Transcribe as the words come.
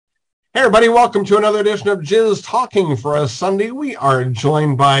Hey everybody, welcome to another edition of Jizz Talking for a Sunday. We are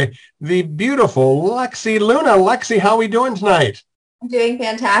joined by the beautiful Lexi Luna. Lexi, how are we doing tonight? I'm doing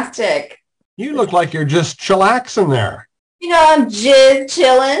fantastic. You look like you're just chillaxing there. I'm jizz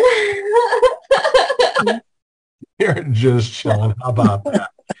chilling. You're just chilling. How about that?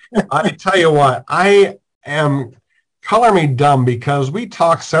 I tell you what, I am color me dumb because we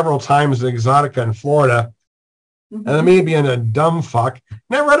talked several times at Exotica in Florida, and me being a dumb fuck,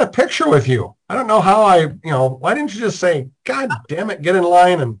 never had a picture with you. I don't know how why didn't you just say, God damn it, get in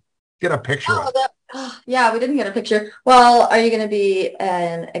line and get a picture with Yeah, we didn't get a picture. Well, are you going to be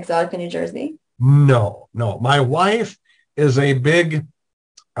in Exotica, New Jersey? No. My wife is a big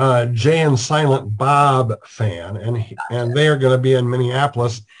Jay and Silent Bob fan, and they are going to be in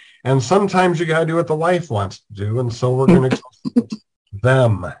Minneapolis. And sometimes you got to do what the wife wants to do, and so we're going to go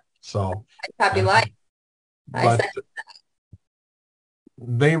them. So happy life. But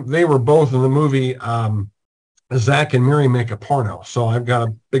they were both in the movie Zach and Miri Make a Porno. So I've got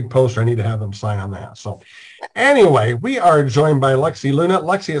a big poster. I need to have them sign on that. So anyway, we are joined by Lexi Luna.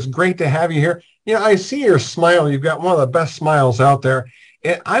 Lexi, it's great to have you here. I see your smile. You've got one of the best smiles out there.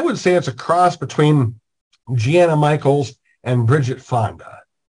 I would say it's a cross between Gianna Michaels and Bridget Fonda.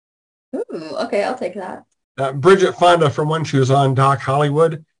 Ooh, okay, I'll take that. Bridget Fonda from when she was on Doc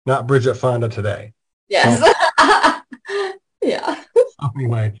Hollywood, not Bridget Fonda today. Yes. Yeah.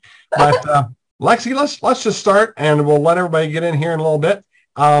 Anyway, but Lexi, let's just start, and we'll let everybody get in here in a little bit.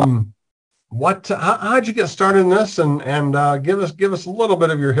 How'd you get started in this, and give us a little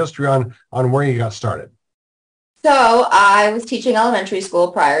bit of your history on where you got started? So I was teaching elementary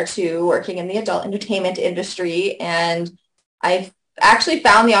school prior to working in the adult entertainment industry, and I actually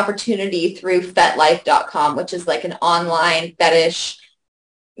found the opportunity through FetLife.com, which is like an online fetish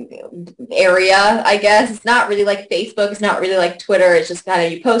area, I guess. It's not really like Facebook. It's not really like Twitter. It's just kind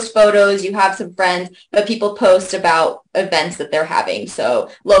of you post photos, you have some friends, but people post about events that they're having. So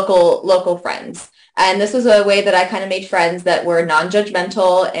local friends. And this was a way that I kind of made friends that were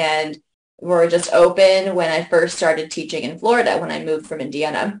non-judgmental and were just open when I first started teaching in Florida when I moved from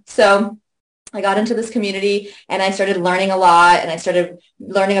Indiana. So I got into this community and I started learning a lot, and I started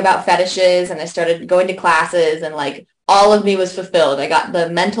learning about fetishes, and I started going to classes, and like all of me was fulfilled. I got the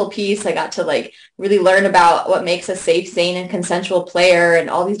mental piece. I got to like really learn about what makes a safe, sane, and consensual player and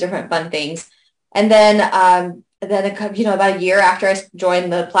all these different fun things. And then about a year after I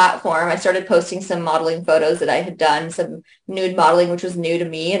joined the platform, I started posting some modeling photos that I had done, some nude modeling, which was new to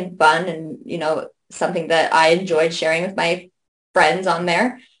me and fun, and, something that I enjoyed sharing with my friends on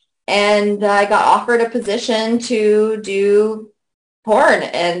there. And I got offered a position to do porn,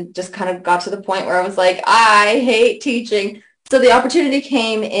 and just kind of got to the point where I was like, I hate teaching. So the opportunity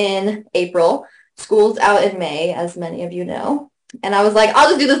came in April. School's out in May, as many of you know. And I was like, I'll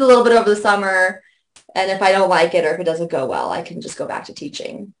just do this a little bit over the summer. And if I don't like it or if it doesn't go well, I can just go back to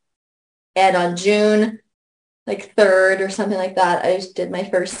teaching. And on June, 3rd or something like that, I just did my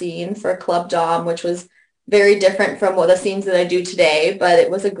first scene for Club Dom, which was very different from the scenes that I do today. But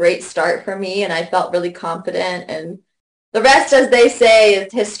it was a great start for me, and I felt really confident, and the rest, as they say,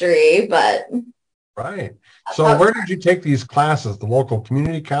 is history. But right. So where did you take these classes? The local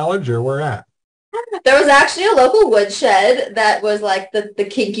community college, or where at? There was actually a local woodshed that was like the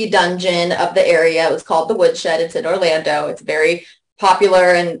kinky dungeon of the area. It was called the Woodshed. It's in Orlando. It's very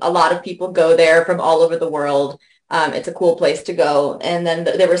popular, and a lot of people go there from all over the world. It's a cool place to go. And then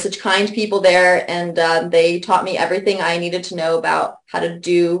there were such kind people there, and they taught me everything I needed to know about how to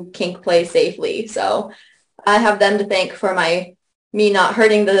do kink play safely. So I have them to thank for me not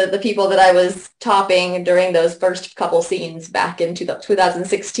hurting the people that I was topping during those first couple scenes back in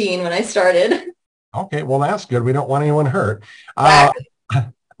 2016 when I started. Okay, well, that's good. We don't want anyone hurt.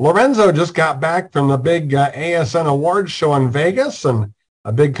 Lorenzo just got back from the big ASN Awards show in Vegas, and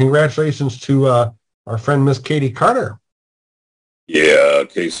a big congratulations to our friend Miss Katie Carter. Yeah,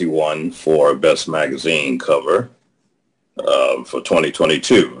 Casey won for Best Magazine cover for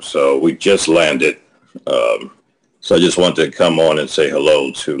 2022. So we just landed. So I just wanted to come on and say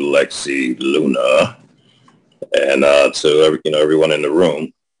hello to Lexi Luna and to everyone in the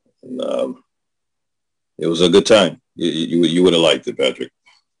room. It was a good time. You would have liked it, Patrick.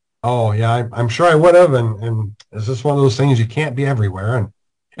 Oh yeah, I'm sure I would have. And it's just one of those things you can't be everywhere.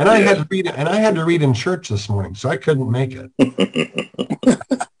 And I had to read in church this morning, so I couldn't make it.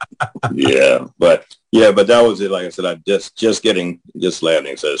 but that was it. Like I said, I just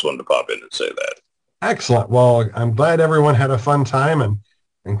landing, so I just wanted to pop in and say that. Excellent. Well, I'm glad everyone had a fun time,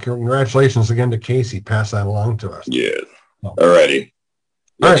 and congratulations again to Casey. Pass that along to us. Yeah. All righty.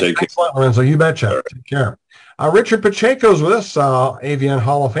 All Yeah, right. take care. Excellent, Lorenzo. You betcha. All right. Take care. Richard Pacheco's with us, AVN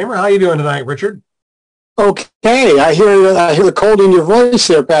Hall of Famer. How you doing tonight, Richard? Okay, I hear the cold in your voice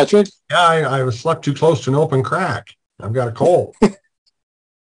there, Patrick. Yeah, I was slept too close to an open crack. I've got a cold.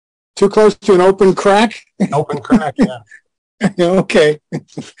 Too close to an open crack? Open crack, yeah. Okay.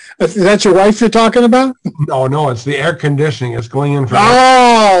 Is that your wife you're talking about? No, it's the air conditioning. It's going in from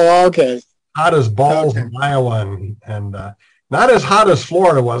Oh, okay. hot as balls in Iowa and not as hot as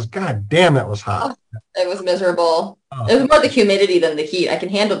Florida was. God damn, that was hot. It was miserable. Oh. It was more the humidity than the heat. I can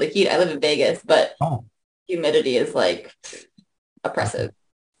handle the heat. I live in Vegas, but humidity is like oppressive.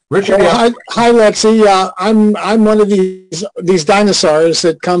 Richard, Well, hi, Lexi. I'm one of these dinosaurs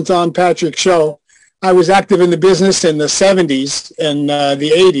that comes on Patrick's show. I was active in the business in the 70s and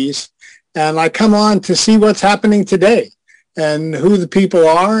the 80s, and I come on to see what's happening today and who the people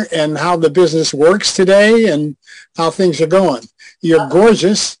are and how the business works today and how things are going. You're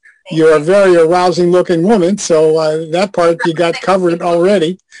gorgeous. You're a very arousing looking woman, so that part you got covered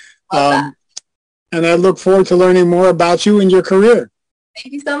already. And I look forward to learning more about you and your career.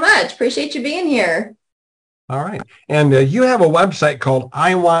 Thank you so much. Appreciate you being here. all right. And you have a website called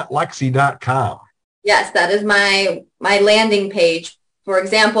iwantlexi.com. Yes, that is my landing page. For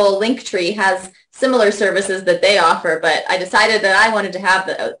example, Linktree has similar services that they offer, but I decided that I wanted to have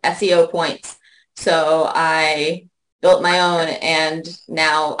the SEO points. So I built my own, and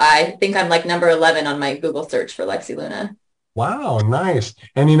now I think I'm like number 11 on my Google search for Lexi Luna. Wow, nice.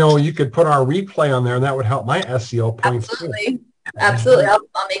 And you could put our replay on there, and that would help my SEO points Absolutely. too. Absolutely.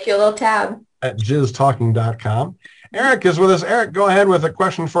 I'll make you a little tab. At jizztalking.com. Eric is with us. Eric, go ahead with a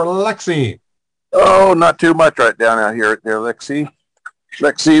question for Lexi. Oh, not too much right down out here, Lexi.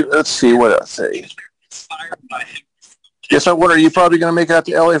 Lexi, let's see what else say. Yes, I wonder, are you probably going to make it out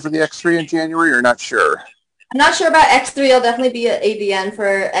to LA for the X3 in January, or not sure? I'm not sure about X3. I'll definitely be at AVN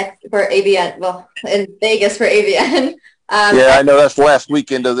for AVN. Well, in Vegas for AVN. Yeah, I know that's the last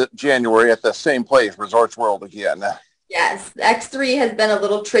weekend of January at the same place, Resorts World again. Yes, X3 has been a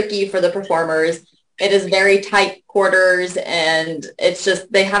little tricky for the performers. It is very tight quarters, and it's just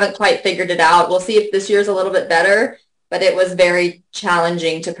they haven't quite figured it out. We'll see if this year's a little bit better, but it was very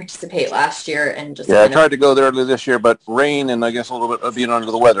challenging to participate last year. And just I tried to go there earlier this year, but rain and I guess a little bit of being under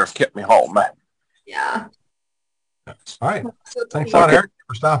the weather kept me home. Yeah. All right. Thanks a lot, Eric,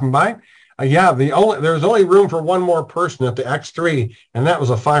 for stopping by. There's only room for one more person at the X3, and that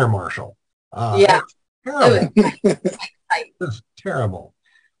was a fire marshal. Yeah. Terrible. That's terrible.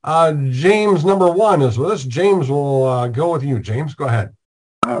 James number 1 is with us. James will go with you. James, go ahead.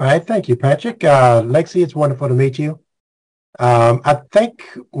 All right. Thank you, Patrick. Lexi, it's wonderful to meet you. I think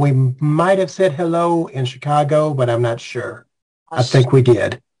we might have said hello in Chicago, but I'm not sure. I think we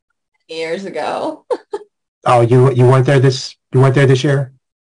did. Years ago. Oh, you weren't there this year?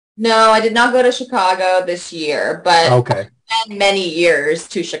 No, I did not go to Chicago this year, but okay. It's been many years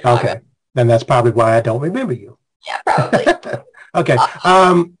to Chicago. Okay. Then that's probably why I don't remember you. Yeah, probably. Okay.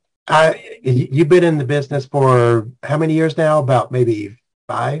 You've been in the business for how many years now? About maybe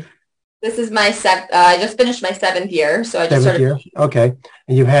 5? This is my I just finished my 7th year, so I just started. 7th year? Okay.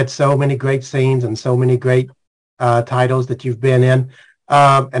 And you've had so many great scenes and so many great titles that you've been in.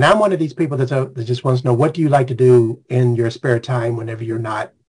 And I'm one of these people that just wants to know, what do you like to do in your spare time whenever you're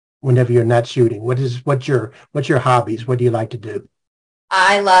not shooting? What's your hobbies? What do you like to do?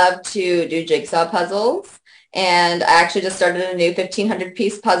 I love to do jigsaw puzzles, and I actually just started a new 1,500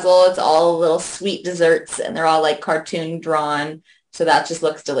 piece puzzle. It's all little sweet desserts, and they're all like cartoon drawn. So that just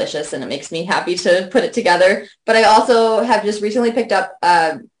looks delicious, and it makes me happy to put it together. But I also have just recently picked up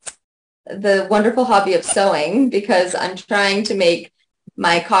the wonderful hobby of sewing, because I'm trying to make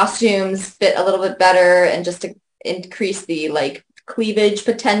my costumes fit a little bit better and just to increase the cleavage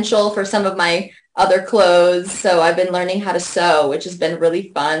potential for some of my other clothes. So I've been learning how to sew, which has been really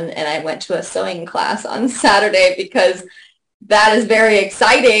fun. And I went to a sewing class on Saturday, because that is very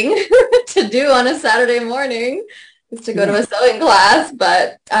exciting to do on a Saturday morning, is to go to a sewing class.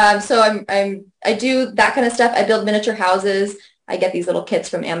 But so I do that kind of stuff. I build miniature houses. I get these little kits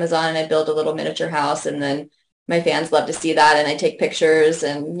from Amazon, and I build a little miniature house, and then my fans love to see that, and I take pictures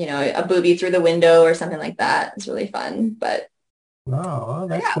and, a booby through the window or something like that. It's really fun. But oh,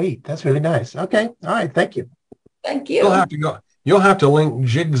 that's sweet. That's really nice. Okay. All right. Thank you. Thank you. You'll have to link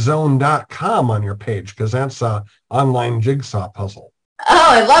jigzone.com on your page, because that's an online jigsaw puzzle. Oh,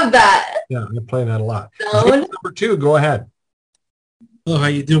 I love that. Yeah, I play that a lot. Zone. Number 2, go ahead. Hello, how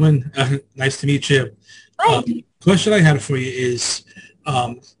you doing? Nice to meet you. Hi. Question I had for you is,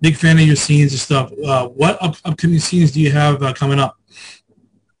 big fan of your scenes and stuff. What upcoming scenes do you have coming up?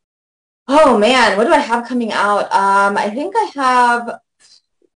 Oh man, what do I have coming out? I think I have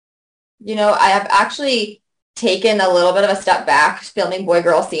I have actually taken a little bit of a step back filming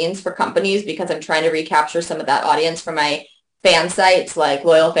boy-girl scenes for companies because I'm trying to recapture some of that audience for my fan sites like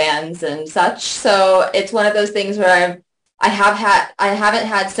Loyal Fans and such. So it's one of those things where I haven't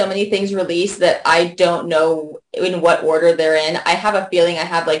had so many things released that I don't know in what order they're in. I have a feeling I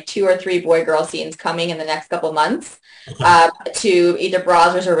have like 2 or 3 boy-girl scenes coming in the next couple months to either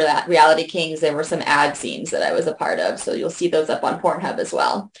Browsers or Reality Kings. There were some ad scenes that I was a part of, so you'll see those up on Pornhub as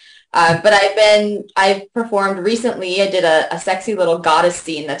well. But I've performed recently. I did a sexy little goddess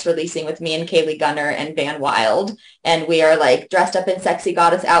scene that's releasing with me and Kaylee Gunner and Van Wild. And we are like dressed up in sexy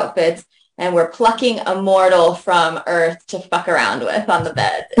goddess outfits and we're plucking a mortal from Earth to fuck around with on the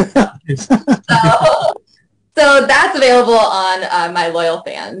bed. So that's available on my Loyal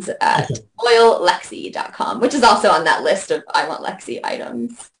Fans at loyallexi.com, which is also on that list of I Want Lexi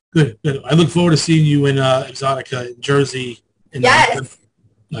items. Good. I look forward to seeing you in Exotica in Jersey. Yes.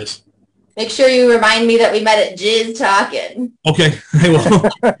 Nice. Make sure you remind me that we met at Jizz Talkin'. Okay, I will.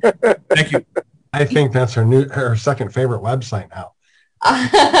 Thank you. I think that's her second favorite website now.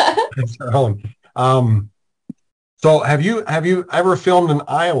 It's her own. So have you ever filmed in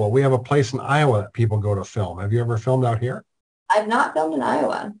Iowa? We have a place in Iowa that people go to film. Have you ever filmed out here? I've not filmed in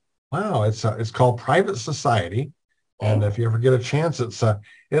Iowa. Wow, it's called Private Society, and if you ever get a chance, it's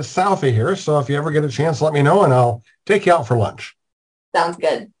south of here. So if you ever get a chance, let me know, and I'll take you out for lunch. Sounds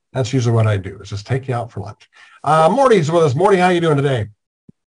good. That's usually what I do, is just take you out for lunch. Morty's with us. Morty, how you doing today?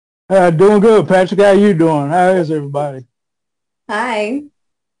 Doing good, Patrick. How you doing? How is everybody? Hi.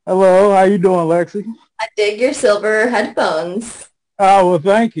 Hello. How you doing, Lexi? I dig your silver headphones. Oh, well,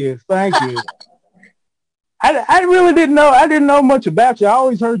 thank you. Thank you. I really didn't know. I didn't know much about you. I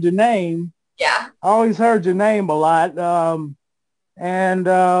always heard your name. Yeah. I always heard your name a lot.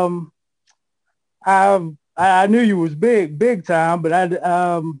 I knew you was big time, but I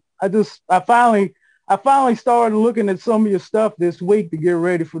finally started looking at some of your stuff this week to get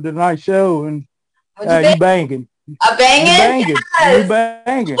ready for tonight's show, and you banging. A banging? You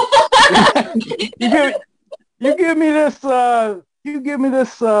banging. You give me this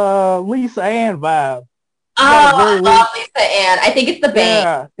Lisa Ann vibe. Oh, I love Lisa Ann. I think it's the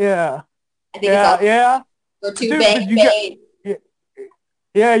bang. Yeah. I think it's yeah. Go to bang.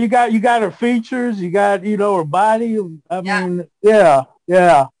 Yeah, you got her features, you got, her body. I mean, yeah.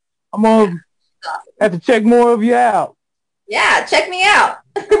 I'm going to have to check more of you out. Yeah, check me out.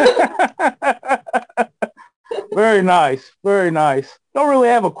 Very nice. Don't really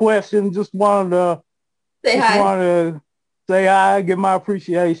have a question, just wanted to say hi. Wanted to say hi, give my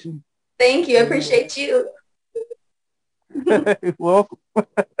appreciation. Thank you. I appreciate you. Welcome.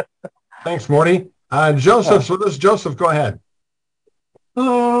 Thanks, Morty. Joseph's with us. Joseph, go ahead.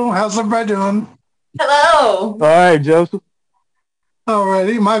 Hello, how's everybody doing? Hello. All right, Joseph.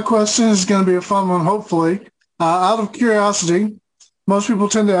 Alrighty, my question is going to be a fun one, hopefully. Out of curiosity, most people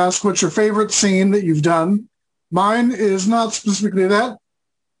tend to ask what's your favorite scene that you've done. Mine is not specifically that.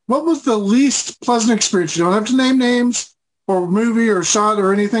 What was the least pleasant experience? You don't have to name names or movie or shot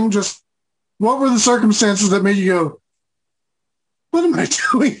or anything. Just what were the circumstances that made you go, what am I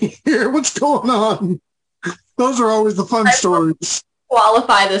doing here? What's going on? Those are always the fun stories.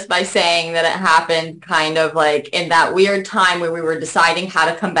 Qualify this by saying that it happened kind of like in that weird time where we were deciding how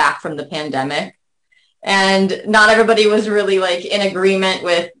to come back from the pandemic. And not everybody was really like in agreement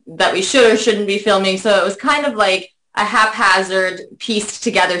with that we should or shouldn't be filming. So it was kind of like a haphazard pieced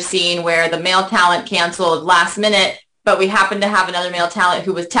together scene where the male talent canceled last minute, but we happened to have another male talent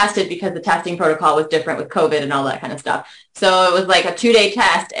who was tested because the testing protocol was different with COVID and all that kind of stuff. So it was like a 2-day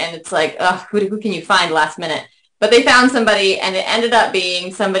test, and it's like, who can you find last minute? But they found somebody, and it ended up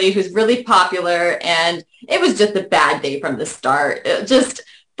being somebody who's really popular, and it was just a bad day from the start. Just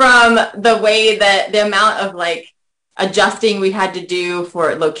from the way that the amount of like adjusting we had to do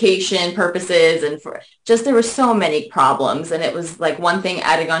for location purposes, and for just there were so many problems, and it was like one thing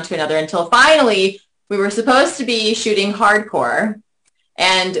adding on to another until finally we were supposed to be shooting hardcore,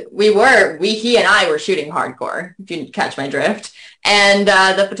 and he and I were shooting hardcore, if you catch my drift. And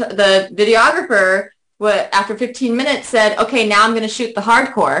the videographer, after 15 minutes, said, okay, now I'm going to shoot the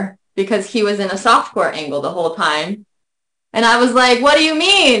hardcore, because he was in a softcore angle the whole time. And I was like, what do you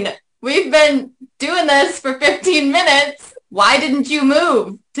mean? We've been doing this for 15 minutes. Why didn't you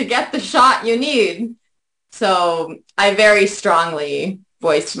move to get the shot you need? So I very strongly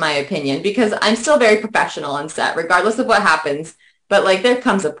voiced my opinion, because I'm still very professional on set, regardless of what happens. But like, there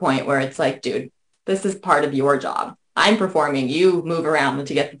comes a point where it's like, dude, this is part of your job. I'm performing. You move around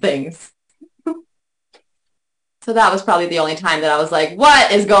to get the things. So that was probably the only time that I was like,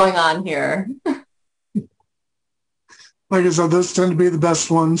 what is going on here? Like I said, those tend to be the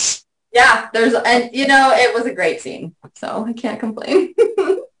best ones. Yeah, and it was a great scene, so I can't complain.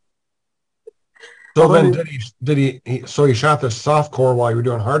 So then so he shot the softcore while you were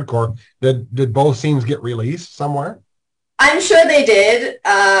doing hardcore. Did both scenes get released somewhere? I'm sure they did.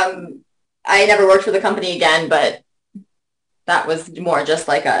 I never worked for the company again, but that was more just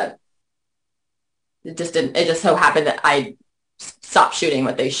like it just so happened that I stopped shooting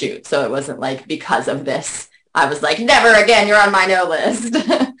what they shoot. So it wasn't like because of this, I was like, never again, you're on my no list.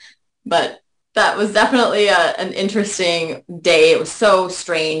 But that was definitely an interesting day. It was so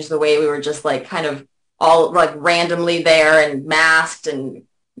strange the way we were just like kind of all like randomly there and masked and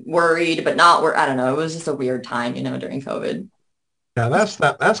worried, but not I don't know. It was just a weird time, during COVID. Yeah, that's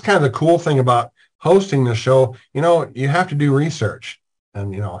kind of the cool thing about hosting the show. You have to do research,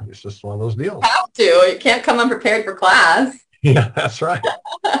 and it's just one of those deals. You have to. You can't come unprepared for class. Yeah, that's right.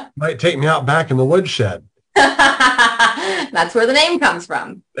 Might take me out back in the woodshed. That's where the name comes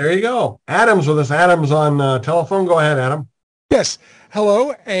from. There you go. Adam's with us. Adam's on telephone. Go ahead, Adam. Yes.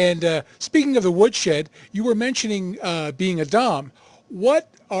 Hello. And speaking of the woodshed, you were mentioning being a dom.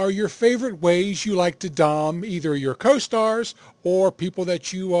 What are your favorite ways you like to dom either your co-stars or people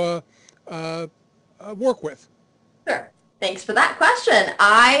that you work with? Sure. Thanks for that question.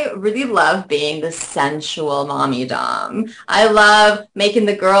 I really love being the sensual mommy dom. I love making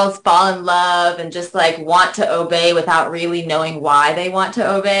the girls fall in love and just like want to obey without really knowing why they want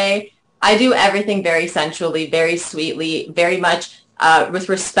to obey. I do everything very sensually, very sweetly, very much with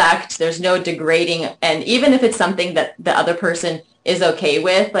respect. There's no degrading. And even if it's something that the other person is okay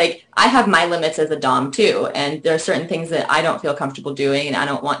with, like I have my limits as a dom too, and there are certain things that I don't feel comfortable doing and I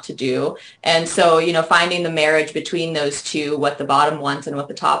don't want to do. And so finding the marriage between those two, what the bottom wants and what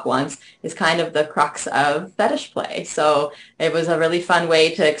the top wants, is kind of the crux of fetish play. So it was a really fun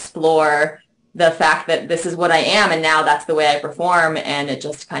way to explore the fact that this is what I am and now that's the way I perform, and it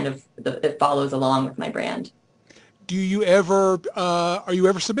just kind of it follows along with my brand. Do you ever are you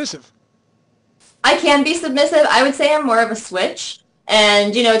ever submissive? I can be submissive. I would say I'm more of a switch.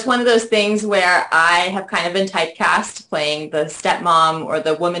 And, it's one of those things where I have kind of been typecast playing the stepmom or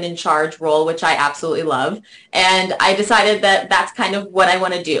the woman in charge role, which I absolutely love. And I decided that that's kind of what I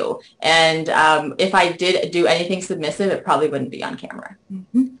want to do. And if I did do anything submissive, it probably wouldn't be on camera.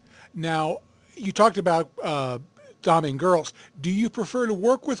 Mm-hmm. Now, you talked about doming girls. Do you prefer to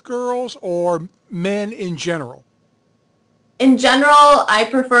work with girls or men in general? In general, I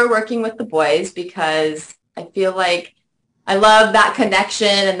prefer working with the boys because I feel like I love that connection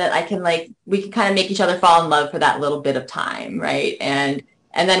and that I can we can kind of make each other fall in love for that little bit of time, right? And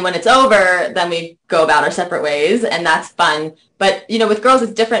then when it's over, then we go about our separate ways, and that's fun. But, with girls,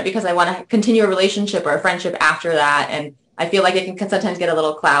 it's different because I want to continue a relationship or a friendship after that. And I feel like it can sometimes get a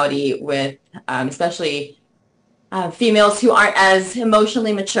little cloudy with especially females who aren't as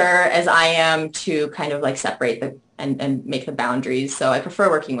emotionally mature as I am to kind of separate and make the boundaries. So I prefer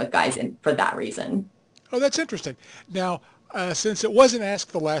working with guys for that reason. Oh, that's interesting. Now, since it wasn't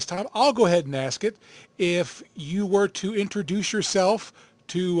asked the last time, I'll go ahead and ask it. If you were to introduce yourself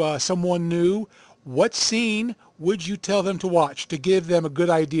to someone new, what scene would you tell them to watch to give them a good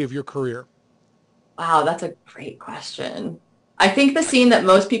idea of your career? Wow, that's a great question. I think the scene that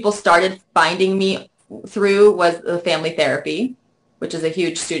most people started finding me through was the Family Therapy, which is a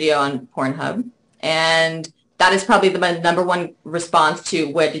huge studio on Pornhub. And that is probably my number one response to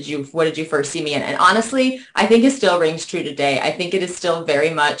what did you first see me in? And honestly, I think it still rings true today. I think it is still very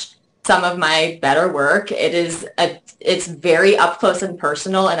much some of my better work. It's very up close and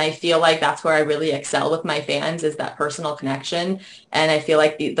personal, and I feel like that's where I really excel with my fans, is that personal connection. And I feel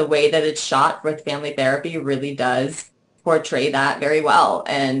like the way that it's shot with Family Therapy really does portray that very well.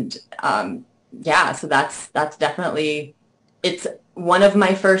 And so that's definitely, it's one of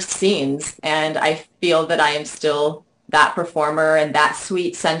my first scenes, and I feel that I am still that performer and that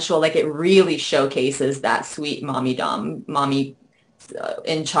sweet, sensual, it really showcases that sweet mommy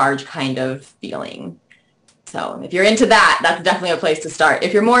in charge kind of feeling. So if you're into that, that's definitely a place to start.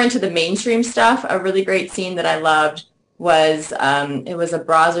 If you're more into the mainstream stuff, a really great scene that I loved was it was a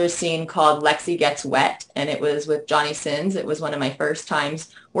Brazzers scene called Lexi Gets Wet, and it was with Johnny Sins. It was one of my first times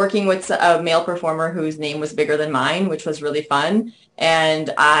working with a male performer whose name was bigger than mine, which was really fun.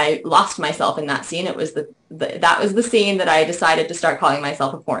 And I lost myself in that scene. It was that was the scene that I decided to start calling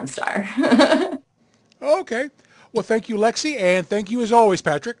myself a porn star. Okay. Well, thank you, Lexi, and thank you as always,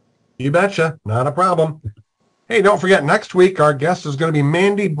 Patrick. You betcha. Not a problem. Hey, don't forget, next week our guest is going to be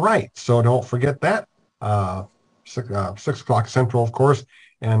Mandy Bright, so don't forget that. 6 o'clock Central, of course,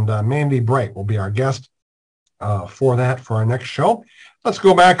 and Mandy Bright will be our guest for our next show. Let's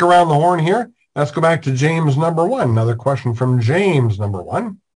go back around the horn here. Let's go back to James number 1. Another question from James number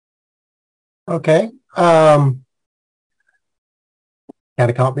 1. Okay. Kind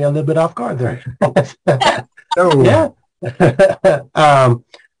of caught me a little bit off guard there. Oh, Yeah.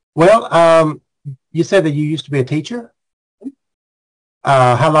 Well, you said that you used to be a teacher.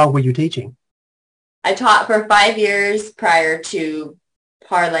 How long were you teaching? I taught for 5 years prior to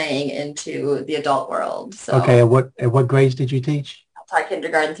parlaying into the adult world. So Okay. And what grades did you teach? I taught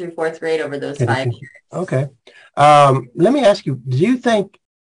kindergarten through fourth grade over those 5 years. Okay. Let me ask you, do you think,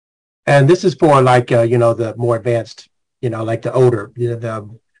 and this is for like, the more advanced, like the older, the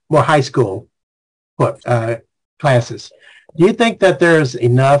more high school classes. Do you think that there's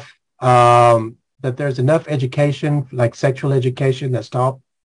enough education, like sexual education, that's taught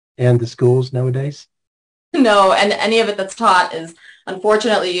in the schools nowadays? No, and any of it that's taught is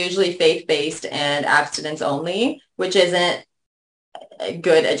unfortunately usually faith-based and abstinence only, which isn't a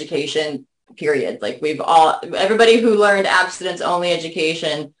good education, period. Like everybody who learned abstinence only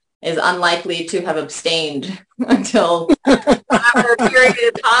education is unlikely to have abstained until whatever period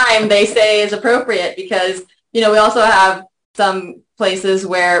of time they say is appropriate, because, we also have some places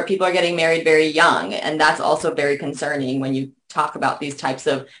where people are getting married very young, and that's also very concerning when you talk about these types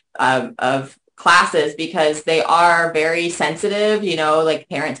of classes, because they are very sensitive, like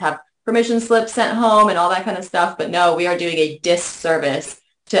parents have permission slips sent home and all that kind of stuff. But no, we are doing a disservice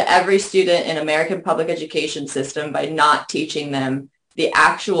to every student in American public education system by not teaching them the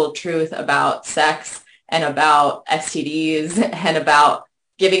actual truth about sex and about STDs and about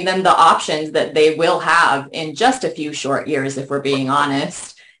giving them the options that they will have in just a few short years, if we're being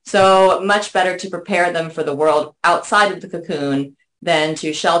honest. So much better to prepare them for the world outside of the cocoon than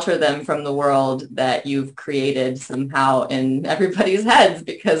to shelter them from the world that you've created somehow in everybody's heads,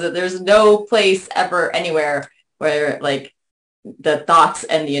 because there's no place ever anywhere where like the thoughts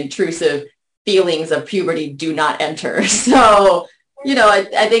and the intrusive feelings of puberty do not enter. So,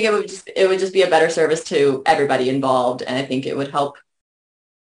 I think it would just be a better service to everybody involved, and I think it would help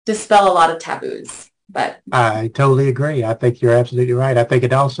dispel a lot of taboos. But I totally agree. I think you're absolutely right. I think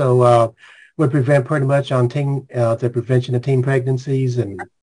it also would prevent pretty much on the prevention of teen pregnancies, and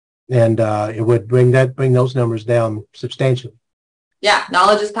it would bring those numbers down substantially. Yeah,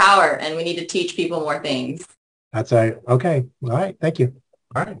 knowledge is power, and we need to teach people more things. Okay. All right. Thank you.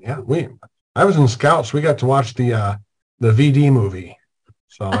 all right. Yeah, I was in Scouts. We got to watch the VD movie.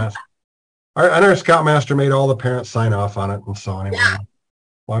 So our Scoutmaster made all the parents sign off on it, and so anyway,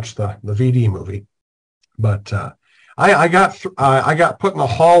 watch the VD movie. But I got put in the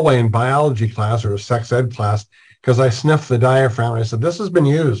hallway in biology class or a sex ed class because I sniffed the diaphragm. And I said, "This has been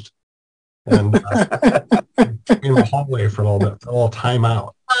used," and in the hallway for a little bit, a little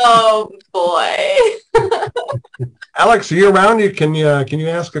timeout. Oh boy! Alex, are you around? Can you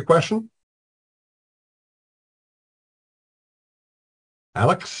ask a question?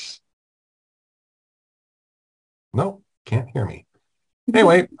 Alex? No, can't hear me.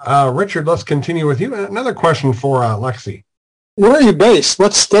 Anyway, Richard, let's continue with you. Another question for Lexi. Where are you based?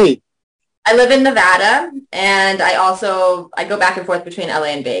 What state? I live in Nevada, and I go back and forth between LA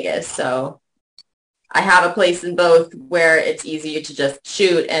and Vegas. So I have a place in both where it's easy to just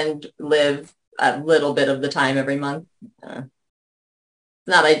shoot and live a little bit of the time every month. It's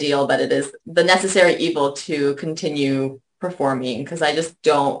not ideal, but it is the necessary evil to continue performing, because I just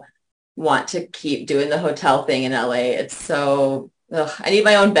don't want to keep doing the hotel thing in LA. It's so, I need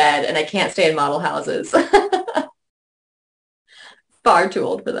my own bed, and I can't stay in model houses. Far too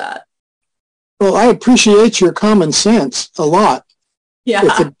old for that. Well, I appreciate your common sense a lot.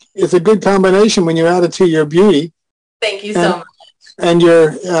 Yeah. It's a good combination when you add it to your beauty. Thank you so much. And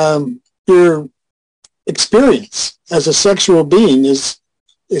your experience as a sexual being is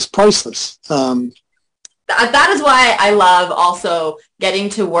priceless. That is why I love also getting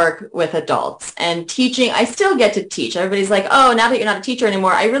to work with adults and teaching. I still get to teach. Everybody's like, oh, now that you're not a teacher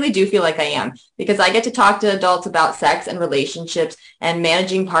anymore, I really do feel like I am, because I get to talk to adults about sex and relationships and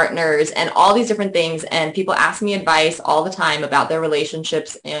managing partners and all these different things. And people ask me advice all the time about their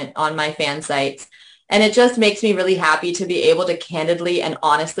relationships on my fan sites. And it just makes me really happy to be able to candidly and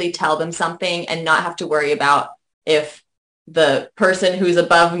honestly tell them something and not have to worry about if the person who's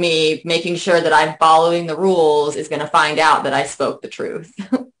above me making sure that I'm following the rules is going to find out that I spoke the truth.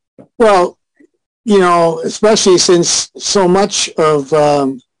 Well, especially since so much of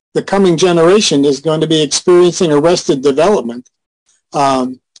the coming generation is going to be experiencing arrested development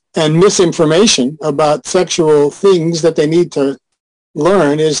and misinformation about sexual things that they need to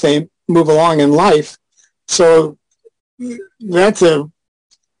learn as they move along in life. So that's a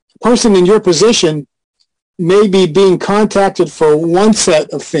person in your position may be being contacted for one set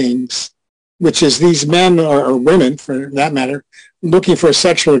of things, which is these men or women, for that matter, looking for a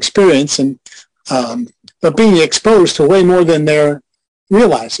sexual experience and but being exposed to way more than they're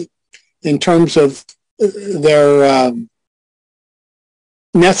realizing in terms of their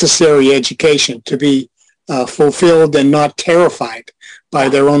necessary education to be fulfilled and not terrified by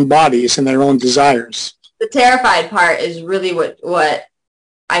their own bodies and their own desires. The terrified part is really what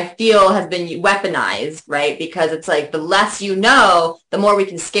I feel has been weaponized, right? Because it's like the less you know, the more we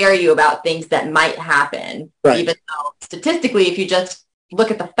can scare you about things that might happen. Right. Even though statistically, if you just look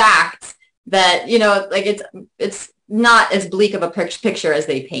at the facts, that, you know, like it's not as bleak of a picture as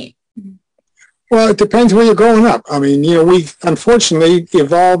they paint. Well, it depends where you're growing up. I mean, you know, we've unfortunately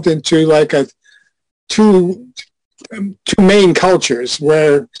evolved into like two main cultures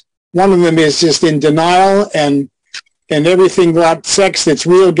where one of them is just in denial and everything about sex that's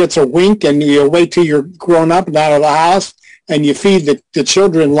real gets a wink, and you wait till you're grown up and out of the house and you feed the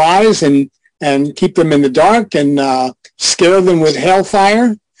children lies and keep them in the dark and scare them with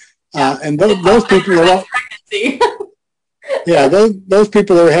hellfire. And those people are those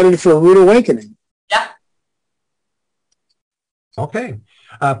people are headed for a rude awakening. Yeah. Okay.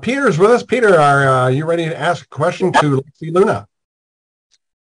 Peter's with us. Peter, are you ready to ask a question to Lexi Luna?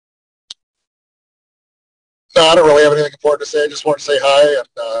 No, I don't really have anything important to say. I just want to say hi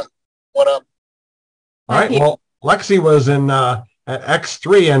and what up. All right. Well, Lexi was in at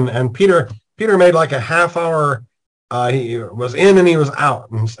X3, and Peter made like a half hour. He was in and he was out,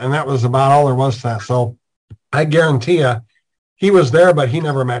 and that was about all there was to that. So I guarantee you, he was there, but he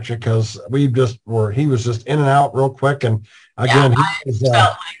never met you because he was just in and out real quick. And again, I felt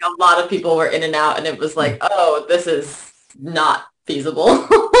like a lot of people were in and out, and it was like, oh, this is not feasible.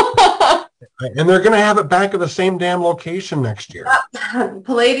 And they're going to have it back at the same damn location next year.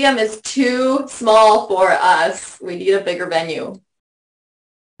 Palladium is too small for us. We need a bigger venue.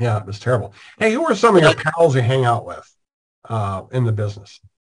 Yeah, it was terrible. Hey, who are some of your pals you hang out with in the business?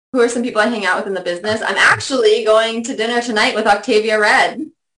 Who are some people I hang out with in the business? I'm actually going to dinner tonight with Octavia Red.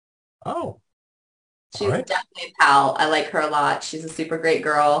 Oh. She's definitely a pal. I like her a lot. She's a super great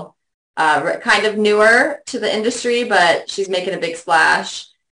girl. Kind of newer to the industry, but she's making a big splash.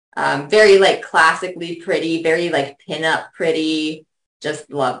 Very like classically pretty, very like pinup pretty.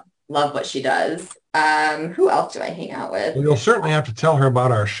 Just love what she does. Who else do I hang out with? Well, you'll certainly have to tell her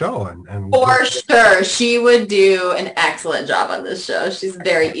about our show. And for sure, she would do an excellent job on this show. She's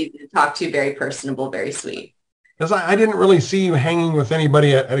very easy to talk to, very personable, very sweet. Because I didn't really see you hanging with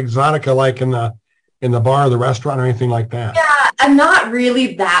anybody at Exotica, like in the bar or the restaurant or anything like that. Yeah, I'm not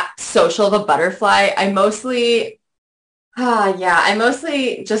really that social of a butterfly. I mostly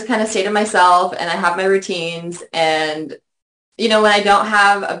just kind of stay to myself, and I have my routines. And you know, when I don't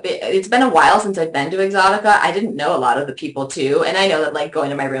have it's been a while since I've been to Exotica. I didn't know a lot of the people too. And I know that like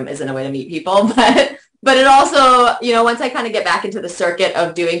going to my room isn't a way to meet people, but it also, you know, once I kind of get back into the circuit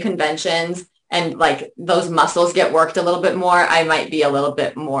of doing conventions and like those muscles get worked a little bit more, I might be a little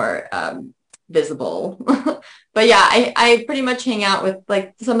bit more visible. But yeah, I pretty much hang out with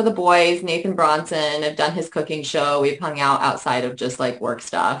like some of the boys. Nathan Bronson, I've done his cooking show. We've hung out outside of just like work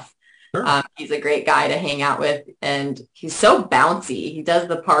stuff. Sure. He's a great guy to hang out with, and he's so bouncy. He does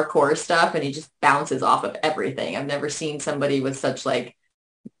the parkour stuff, and he just bounces off of everything. I've never seen somebody with such like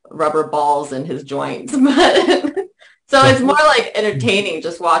rubber balls in his joints. But so it's more like entertaining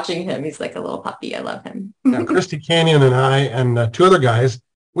just watching him. He's like a little puppy. I love him. Yeah, Christy Canyon and I and two other guys,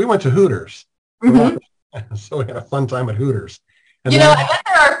 we went to Hooters. Mm-hmm. So we had a fun time at Hooters. And I bet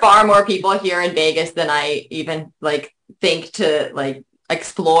there are far more people here in Vegas than I even like think to like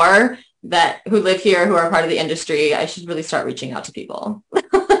explore that who live here, who are part of the industry. I should really start reaching out to people.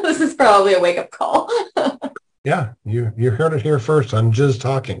 This is probably a wake-up call. Yeah, you heard it here first on Jizz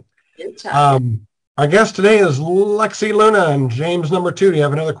Talking. Our guest today is Lexi Luna, and James number 2. Do you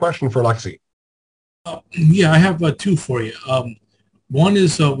have another question for Lexi? Yeah, I have two for you. One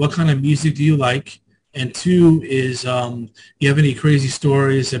is what kind of music do you like? And two is you have any crazy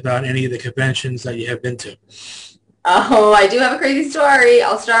stories about any of the conventions that you have been to? Oh, I do have a crazy story.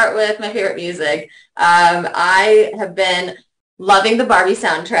 I'll start with my favorite music. I have been loving the Barbie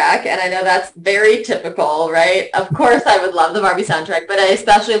soundtrack, and I know that's very typical, right? Of course I would love the Barbie soundtrack, but I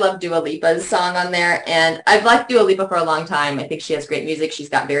especially love Dua Lipa's song on there, and I've liked Dua Lipa for a long time. I think she has great music. She's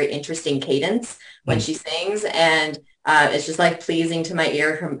got very interesting cadence when she sings, and it's just like pleasing to my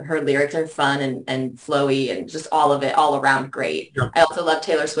ear. Her lyrics are fun and flowy, and just all of it, all around great. Yeah. I also love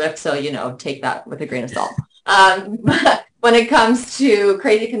Taylor Swift, so, take that with a grain of salt. But when it comes to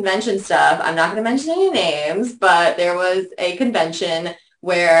crazy convention stuff, I'm not going to mention any names, but there was a convention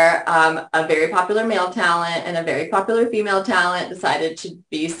where a very popular male talent and a very popular female talent decided to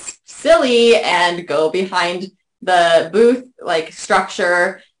be silly and go behind the booth like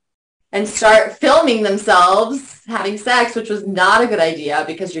structure and start filming themselves having sex, which was not a good idea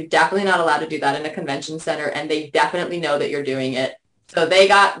because you're definitely not allowed to do that in a convention center, and they definitely know that you're doing it. So they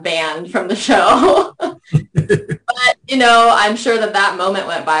got banned from the show. But, you know, I'm sure that that moment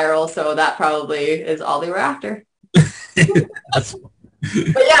went viral, so that probably is all they were after. But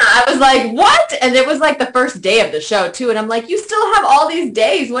yeah, I was like, what? And it was like the first day of the show too. And I'm like, you still have all these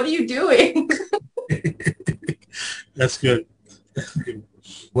days. What are you doing? That's good.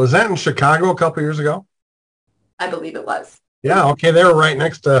 Was that in Chicago a couple years ago? I believe it was. Yeah. Okay. They were right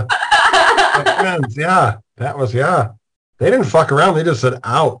next to friends. Yeah. That was, yeah. They didn't fuck around. They just said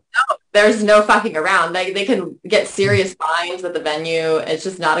out. No, there's no fucking around. They can get serious fines at the venue. It's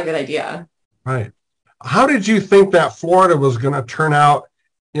just not a good idea. Right. How did you think that Florida was going to turn out?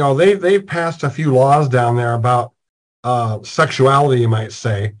 You know, they've passed a few laws down there about sexuality, you might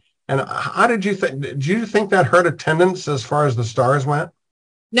say. And how did you think? Did you think that hurt attendance as far as the stars went?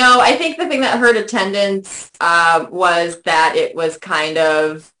 No, I think the thing that hurt attendance was that it was kind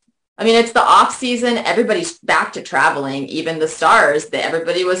of, I mean, it's the off season. Everybody's back to traveling, even the stars.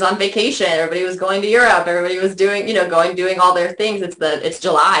 Everybody was on vacation. Everybody was going to Europe. Everybody was doing, you know, doing all their things. It's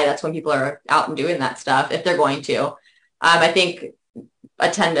July. That's when people are out and doing that stuff if they're going to. I think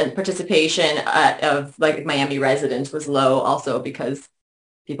attendant participation of like Miami residents was low also because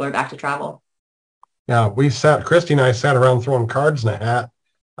people are back to travel. Yeah, Christy and I sat around throwing cards in a hat.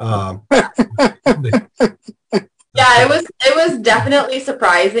 Yeah, it was definitely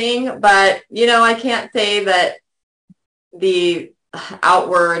surprising, but you know, I can't say that the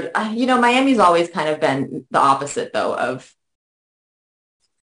outward, you know, Miami's always kind of been the opposite though of,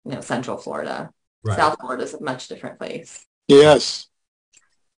 you know, Central Florida. Right. South Florida is a much different place. Yes.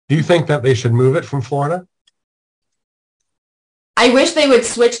 Do you think that they should move it from Florida? I wish they would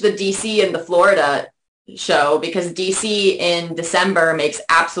switch the DC and the Florida show because DC in December makes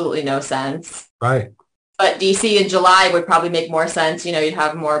absolutely no sense. Right. But DC in July would probably make more sense. You know, you'd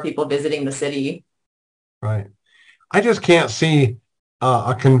have more people visiting the city. Right. I just can't see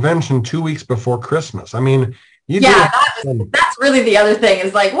a convention 2 weeks before Christmas. I mean, that's really the other thing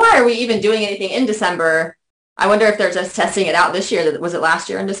is like, why are we even doing anything in December? I wonder if they're just testing it out this year. Was it last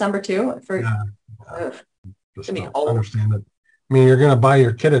year in December too? Just don't understand it. I mean, you're going to buy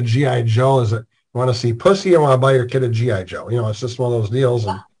your kid a G.I. Joe. Is it, you want to see pussy or want to buy your kid a G.I. Joe? You know, it's just one of those deals.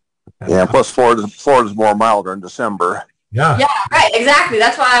 Yeah, plus Florida's more milder in December. Yeah. Yeah, right, exactly.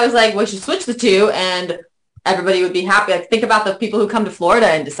 That's why I was like, we should switch the two and everybody would be happy. Like, think about the people who come to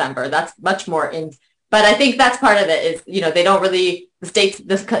Florida in December. That's much more but I think that's part of it is, you know, they don't really,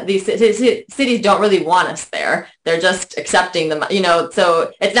 these cities don't really want us there. They're just accepting them, you know,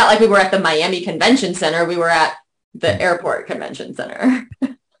 so it's not like we were at the Miami Convention Center. We were at the Airport Convention Center.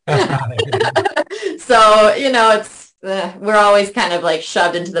 So, you know, it's, we're always kind of like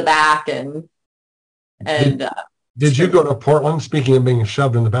shoved into the back and did you go to Portland? Speaking of being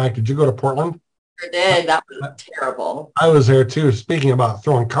shoved in the back, did you go to Portland? Sure did. That was terrible. I was there too. Speaking about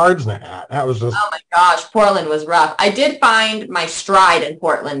throwing cards in the hat, that was just. Oh my gosh, Portland was rough. I did find my stride in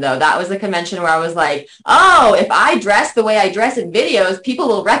Portland though. That was the convention where I was like, oh, if I dress the way I dress in videos, people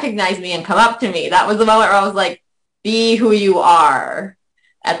will recognize me and come up to me. That was the moment where I was like, be who you are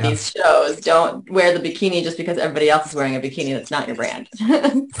at these shows. Don't wear the bikini just because everybody else is wearing a bikini that's not your brand.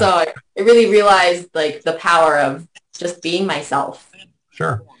 So I really realized like the power of just being myself.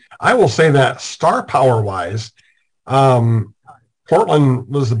 Sure. I will say that star power wise, Portland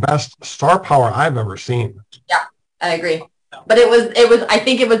was the best star power I've ever seen. Yeah, I agree. But it was, I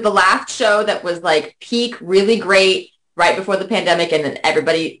think it was the last show that was like peak, really great right before the pandemic. And then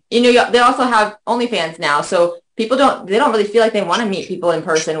everybody, you know, they also have OnlyFans now. So people don't really feel like they want to meet people in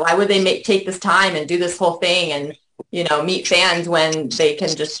person. Why would they take this time and do this whole thing and, you know, meet fans when they can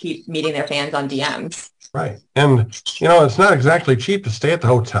just keep meeting their fans on DMs? Right. And, you know, it's not exactly cheap to stay at the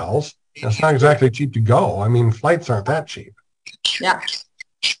hotels. It's not exactly cheap to go. I mean, flights aren't that cheap. Yeah.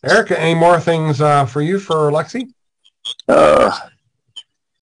 Erica, any more things for you for Lexi?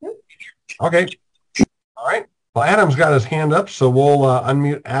 Okay. All right. Well, Adam's got his hand up, so we'll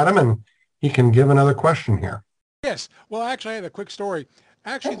unmute Adam and he can give another question here. Yes. Well, actually, I have a quick story.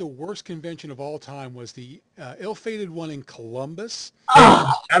 Actually, the worst convention of all time was the ill-fated one in Columbus.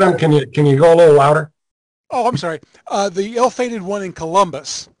 Adam, can you go a little louder? Oh, I'm sorry. The ill-fated one in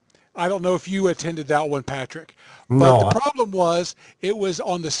Columbus. I don't know if you attended that one, Patrick. But no. The problem was it was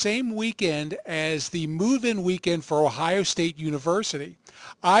on the same weekend as the move-in weekend for Ohio State University.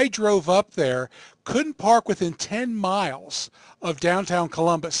 I drove up there couldn't park within 10 miles of downtown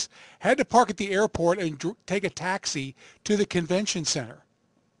Columbus, had to park at the airport and take a taxi to the convention center.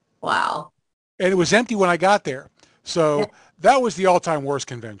 Wow. And it was empty when I got there. So that was the all-time worst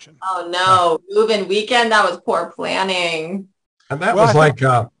convention. Oh, no. Move-in weekend? That was poor planning. And that was like,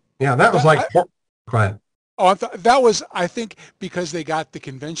 that was like, go ahead. Oh, that was, I think, because they got the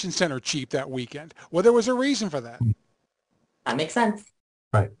convention center cheap that weekend. Well, there was a reason for that. That makes sense.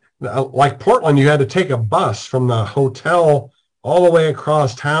 Right. Like Portland, you had to take a bus from the hotel all the way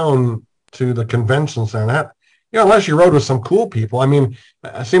across town to the convention center. That, unless you rode with some cool people. I mean,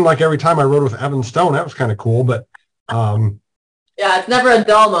 it seemed like every time I rode with Evan Stone, that was kind of cool, but yeah, it's never a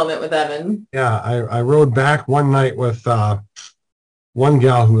dull moment with Evan. Yeah, I rode back one night with one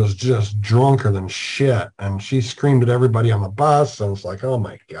gal who was just drunker than shit, and she screamed at everybody on the bus, and it's like, oh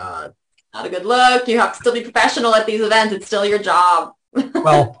my God. Not a good look. You have to still be professional at these events. It's still your job.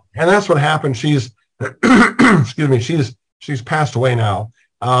 Well, and that's what happened. She's, excuse me, she's passed away now.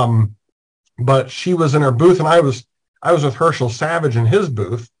 But she was in her booth, and I was with Herschel Savage in his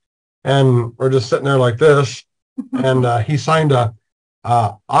booth, and we're just sitting there like this, and he signed a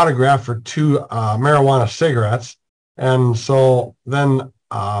autograph for 2 marijuana cigarettes. And so then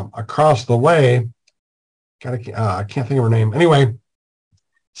across the way, I can't think of her name. Anyway,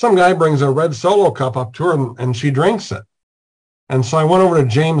 some guy brings a red Solo cup up to her, and she drinks it. And so I went over to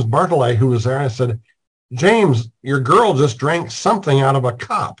James Bartolet, who was there, and I said, James, your girl just drank something out of a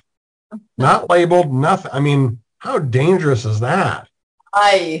cup. Not labeled, nothing. I mean, how dangerous is that?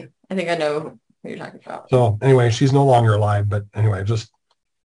 I think I know who you're talking about. So anyway, she's no longer alive, but anyway, just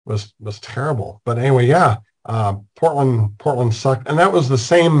was terrible. But anyway, yeah, Portland sucked. And that was the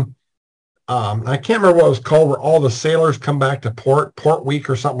same, I can't remember what it was called, where all the sailors come back to Port Week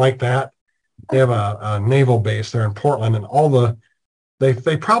or something like that. They have a naval base there in Portland, and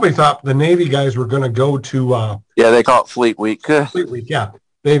they probably thought the Navy guys were going to go to they call it Fleet Week. Fleet Week, yeah.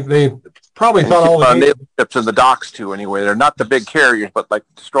 They probably thought all the naval ships in the docks too. Anyway, they're not the big carriers, but like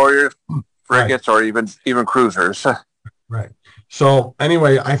destroyers, frigates, or even cruisers. Right. So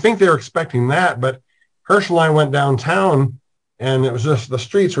anyway, I think they were expecting that, but Herschel and I went downtown, and it was just the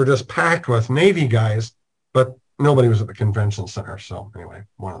streets were just packed with Navy guys, but nobody was at the convention center. So anyway,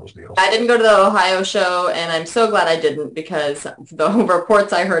 one of those deals. I didn't go to the Ohio show, and I'm so glad I didn't, because the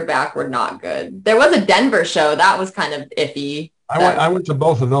reports I heard back were not good. There was a Denver show. That was kind of iffy. I went to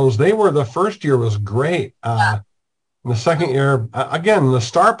both of those. The first year was great. The second year, again, the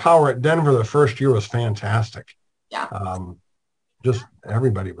star power at Denver the first year was fantastic. Yeah. Just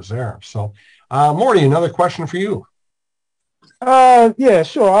everybody was there. So, Morty, another question for you. Yeah,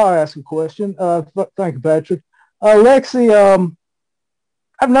 sure. I'll ask a question. Thank you, Patrick. Lexi,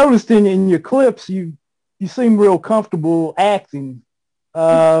 I've noticed in your clips you seem real comfortable acting.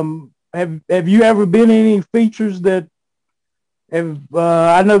 Have you ever been in any features that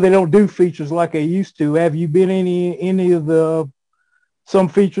I know they don't do features like they used to. Have you been in any of some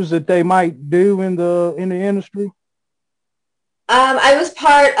features that they might do in the industry? I was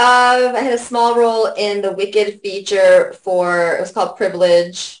I had a small role in the Wicked feature it was called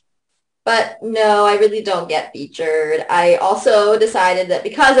Privilege. But no, I really don't get featured. I also decided that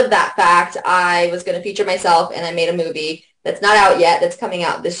because of that fact, I was going to feature myself, and I made a movie that's not out yet, that's coming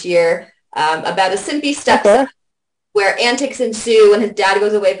out this year, about a simpy stepson where antics ensue when his dad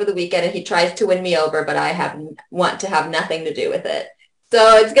goes away for the weekend and he tries to win me over, but I want to have nothing to do with it.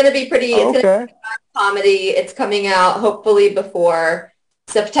 So it's going to be it's going to be a comedy. It's coming out hopefully before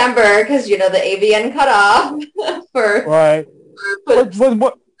September, because, the AVN cut off for... Right.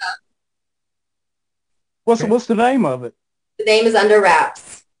 What's the name of it? The name is Under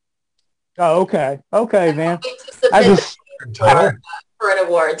Wraps. Oh, okay. Okay, man. For an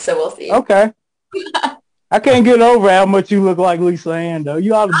award, so we'll see. Okay. I can't get over how much you look like Lisa Ann, though.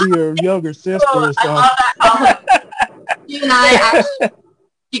 You ought to be her younger sister or something. I love that. You and I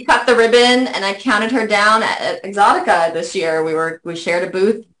she cut the ribbon, and I counted her down at Exotica this year. We shared a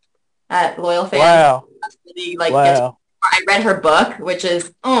booth at Loyal Fans. Wow. Really, wow. I read her book, which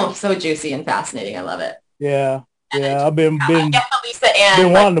is so juicy and fascinating. I love it. Yeah. Yeah. I've been Lisa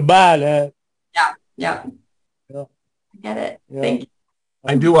Ann, wanting to buy that. Yeah. I get it. Yeah. Thank you.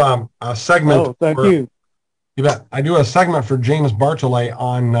 I do a segment. Oh, thank you. You bet. I do a segment for James Bartolet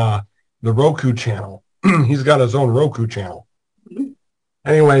on the Roku channel. He's got his own Roku channel. Mm-hmm.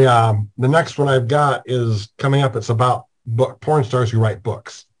 Anyway, the next one I've got is coming up. It's about porn stars who write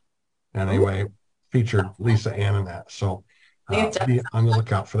books. And anyway, featured Lisa Ann in that. So be on the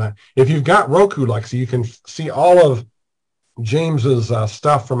lookout for that. If you've got Roku, Lexi, you can see all of James's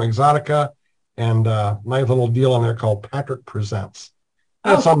stuff from Exotica and nice little deal on there called Patrick Presents.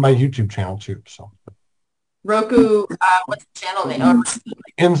 That's on my YouTube channel too. So Roku, what's the channel name? Oh,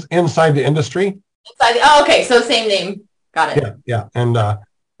 inside the industry. oh, okay. So same name. Got it. Yeah. And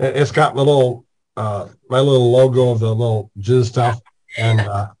it's got little my little logo of the little jizz stuff. And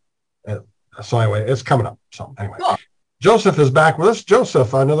so anyway, it's coming up. So anyway, cool. Joseph is back with us.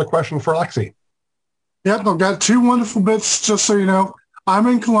 Joseph, another question for Lexi. Yep, I've got two wonderful bits, just so you know. I'm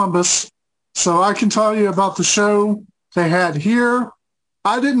in Columbus, so I can tell you about the show they had here.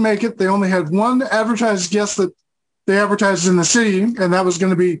 I didn't make it. They only had one advertised guest that they advertised in the city, and that was going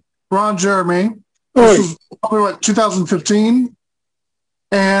to be Ron Jeremy. This was probably, 2015?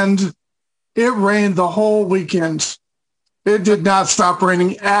 And it rained the whole weekend. It did not stop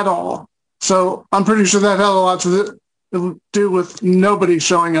raining at all. So I'm pretty sure that had a lot to do with nobody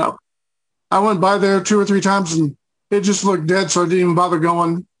showing up. I went by there 2 or 3 times, and it just looked dead, so I didn't even bother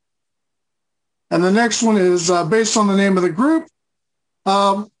going. And the next one is based on the name of the group.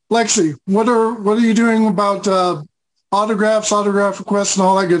 Lexi, what are you doing about autographs, autograph requests, and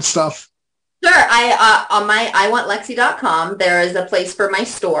all that good stuff? Sure. On my iwantlexi.com, there is a place for my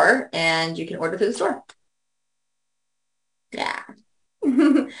store, and you can order through the store. Yeah.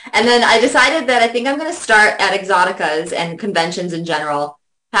 And then I decided that I think I'm going to start at Exoticas and conventions in general,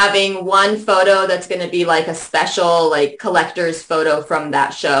 having one photo that's going to be like a special like collector's photo from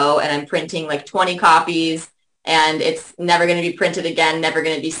that show, and I'm printing like 20 copies, and it's never going to be printed again, never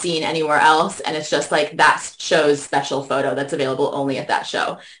going to be seen anywhere else, and it's just like that show's special photo that's available only at that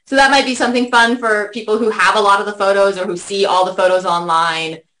show. So that might be something fun for people who have a lot of the photos or who see all the photos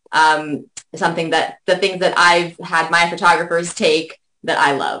online. Something that the things that I've had my photographers take that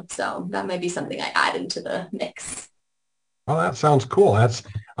I love. So that might be something I add into the mix. Oh, that sounds cool.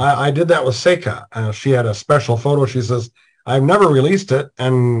 I did that with Seika. She had a special photo. She says, I've never released it,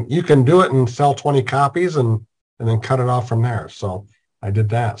 and you can do it and sell 20 copies and then cut it off from there. So I did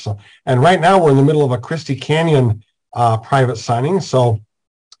that. So, and right now we're in the middle of a Christie Canyon private signing. So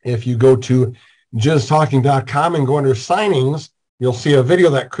if you go to jizztalking.com and go under signings, you'll see a video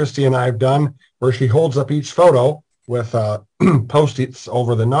that Christie and I have done where she holds up each photo with Post-its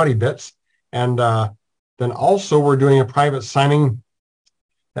over the naughty bits. And then also we're doing a private signing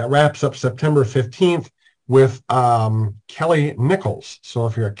that wraps up September 15th with Kelly Nichols. So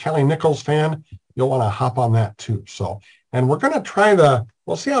if you're a Kelly Nichols fan, you'll want to hop on that too. So, and we're going to try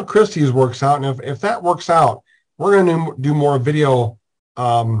we'll see how Christie's works out. And if that works out, we're going to do more video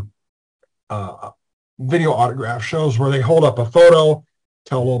autograph shows where they hold up a photo,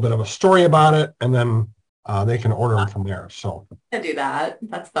 tell a little bit of a story about it, and then they can order them from there. So I do that.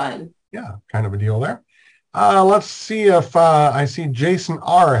 That's fun. Yeah, kind of a deal there. Let's see if I see Jason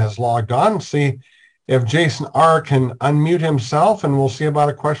R. has logged on. See if Jason R. can unmute himself, and we'll see about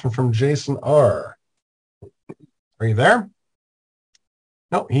a question from Jason R. Are you there?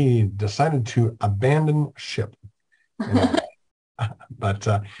 No, he decided to abandon ship. But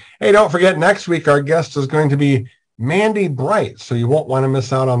hey, don't forget, next week our guest is going to be Mandy Bright, so you won't want to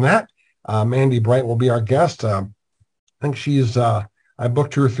miss out on that. Mandy Bright will be our guest. I think she's, I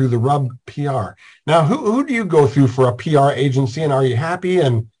booked her through the Rub PR. Now, who do you go through for a PR agency, and are you happy,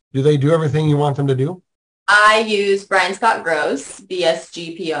 and do they do everything you want them to do? I use Brian Scott Gross,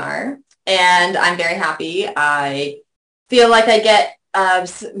 BSG PR, and I'm very happy. I feel like I get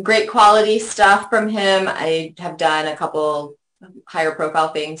great quality stuff from him. I have done a couple higher profile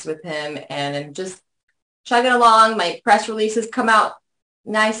things with him, and I'm just chugging along. My press releases come out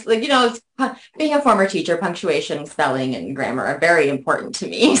nice. Like, you know, being a former teacher, punctuation, spelling, and grammar are very important to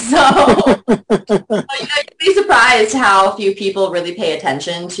me. So you'd be surprised how few people really pay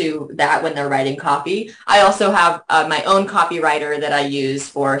attention to that when they're writing copy. I also have my own copywriter that I use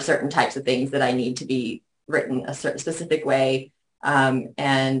for certain types of things that I need to be written a certain specific way,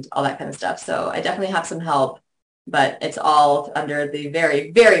 and all that kind of stuff. So I definitely have some help, but it's all under the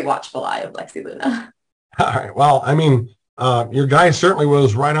very, very watchful eye of Lexi Luna. All right. Well, I mean, your guy certainly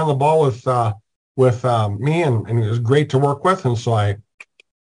was right on the ball with me, and it was great to work with, and so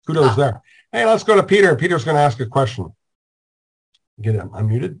kudos there. Hey, let's go to Peter. Peter's going to ask a question. Get him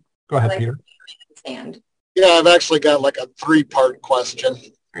unmuted. Go ahead, Peter. Stand. Yeah, I've actually got like a 3-part question.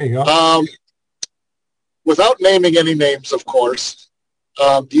 There you go. Without naming any names, of course,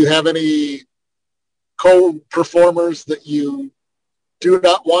 do you have any co-performers that you do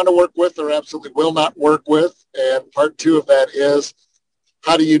not want to work with or absolutely will not work with? And part 2 of that is,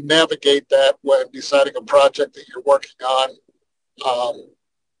 how do you navigate that when deciding a project that you're working on?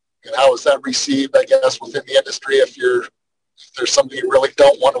 And how is that received, I guess, within the industry if there's somebody you really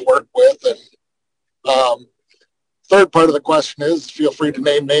don't want to work with? And third part of the question is, feel free to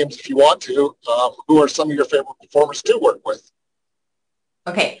name names if you want to. Who are some of your favorite performers to work with?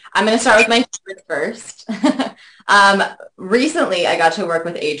 Okay, I'm going to start with my favorite first. Recently, I got to work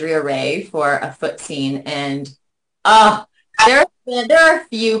with Adria Ray for a foot scene, and there are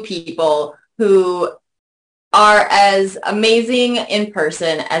few people who are as amazing in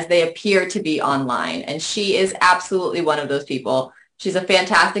person as they appear to be online, and she is absolutely one of those people. She's a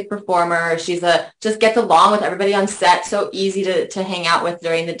fantastic performer. Just gets along with everybody on set, so easy to hang out with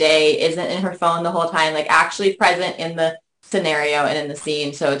during the day, isn't in her phone the whole time, like actually present in the scenario and in the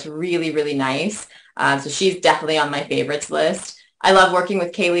scene. So it's really, really nice. So she's definitely on my favorites list. I love working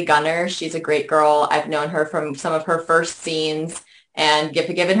with Kaylee Gunner. She's a great girl. I've known her from some of her first scenes and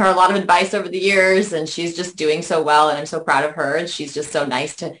given her a lot of advice over the years, and she's just doing so well, and I'm so proud of her. And she's just so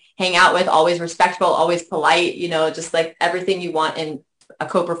nice to hang out with, always respectful, always polite, just like everything you want in a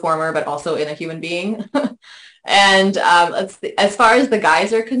co-performer, but also in a human being. And as far as the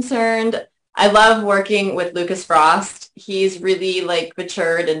guys are concerned, I love working with Lucas Frost. He's really like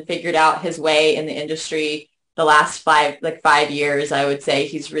matured and figured out his way in the industry the last 5 years. I would say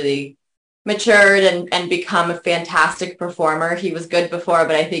he's really matured and become a fantastic performer. He was good before,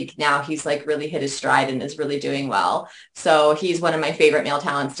 but I think now he's like really hit his stride and is really doing well. So he's one of my favorite male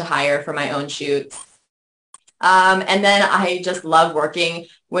talents to hire for my own shoots. And then I just love working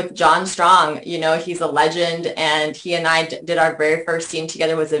with John Strong. He's a legend, and he and I did our very first scene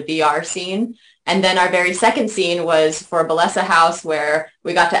together was a VR scene. And then our very second scene was for Balesa House, where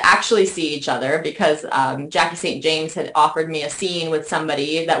we got to actually see each other because Jackie St. James had offered me a scene with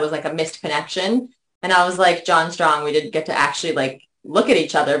somebody that was like a missed connection. And I was like, John Strong, we didn't get to actually like look at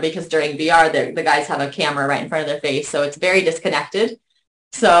each other because during VR, the guys have a camera right in front of their face. So it's very disconnected.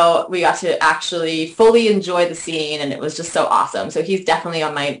 So we got to actually fully enjoy the scene, and it was just so awesome. So he's definitely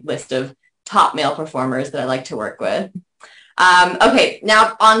on my list of top male performers that I like to work with. Okay,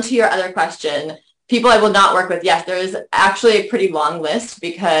 now on to your other question. People I will not work with. Yes, there is actually a pretty long list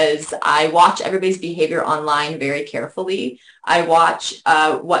because I watch everybody's behavior online very carefully. I watch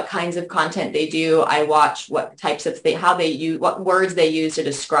what kinds of content they do. I watch what types of how they use, what words they use to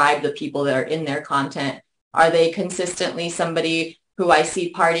describe the people that are in their content. Are they consistently somebody who I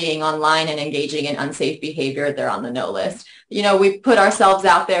see partying online and engaging in unsafe behavior? They're on the no list. We put ourselves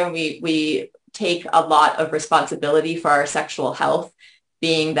out there, and we take a lot of responsibility for our sexual health,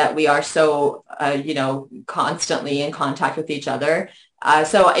 being that we are so, constantly in contact with each other.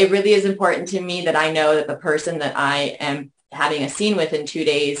 So it really is important to me that I know that the person that I am having a scene with in 2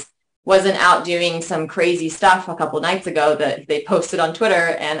 days wasn't out doing some crazy stuff a couple nights ago that they posted on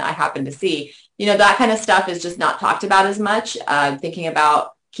Twitter and I happened to see. That kind of stuff is just not talked about as much. Thinking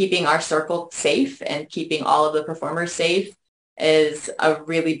about keeping our circle safe and keeping all of the performers safe is a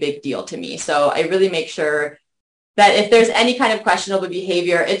really big deal to me. So I really make sure that if there's any kind of questionable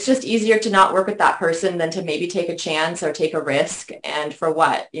behavior, it's just easier to not work with that person than to maybe take a chance or take a risk. And for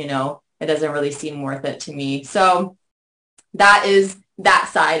what, it doesn't really seem worth it to me. So that is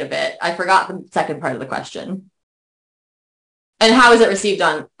that side of it. I forgot the second part of the question. And how is it received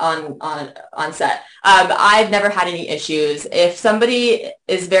on set? I've never had any issues. If somebody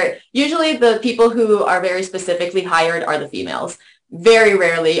is usually the people who are very specifically hired are the females. Very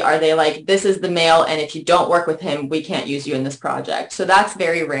rarely are they like, this is the male, and if you don't work with him, we can't use you in this project. So that's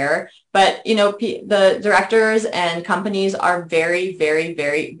very rare. But, the directors and companies are very, very,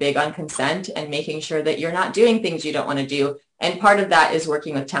 very big on consent and making sure that you're not doing things you don't want to do. And part of that is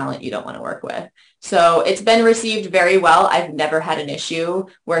working with talent you don't want to work with. So it's been received very well. I've never had an issue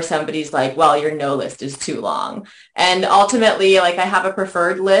where somebody's like, well, your no list is too long. And ultimately, like, I have a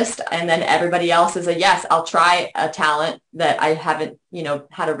preferred list, and then everybody else is a yes, I'll try a talent that I haven't,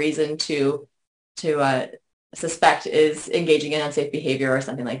 had a reason to suspect is engaging in unsafe behavior or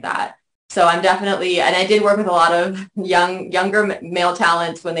something like that. So I'm definitely, and I did work with a lot of younger male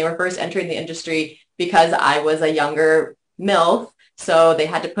talents when they were first entering the industry because I was a younger MILF. So they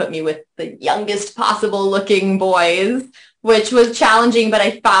had to put me with the youngest possible looking boys, which was challenging, but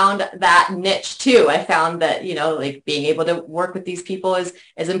I found that niche too. I found that, like being able to work with these people is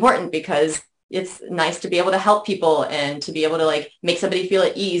important because it's nice to be able to help people and to be able to like make somebody feel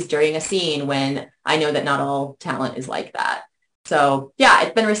at ease during a scene when I know that not all talent is like that. So yeah,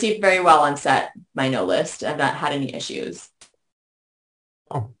 it's been received very well on set, my no list. I've not had any issues.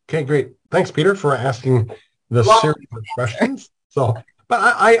 Okay, great. Thanks, Peter, for asking the series of questions. So, but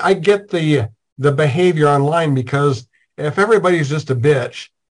I get the behavior online because if everybody's just a bitch,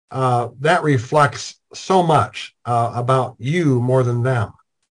 that reflects so much about you more than them.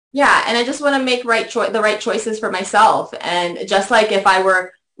 Yeah, and I just want to make the right choices for myself. And just like if I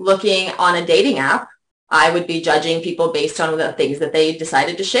were looking on a dating app, I would be judging people based on the things that they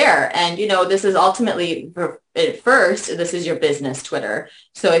decided to share. And, this is ultimately, at first, this is your business Twitter.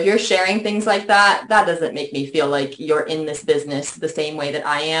 So if you're sharing things like that, that doesn't make me feel like you're in this business the same way that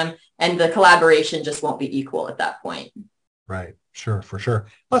I am. And the collaboration just won't be equal at that point. Right. Sure. For sure.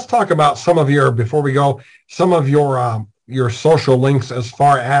 Let's talk about before we go, some of your social links as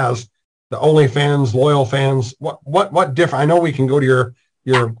far as the OnlyFans, loyal fans. What different? I know we can go to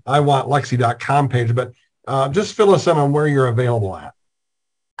your iwantlexi.com page, but just fill us in on where you're available at.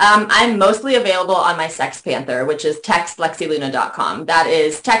 I'm mostly available on my Sex Panther, which is textlexiluna.com. That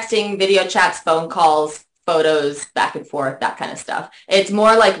is texting, video chats, phone calls, photos, back and forth, that kind of stuff. It's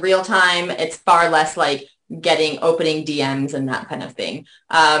more like real time. It's far less like opening DMs and that kind of thing.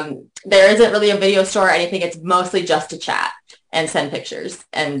 There isn't really a video store or anything. It's mostly just to chat and send pictures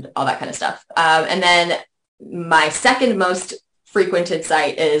and all that kind of stuff. And then my second most frequented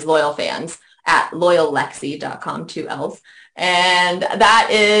site is Loyal Fans at loyallexi.com, 2 L's. And that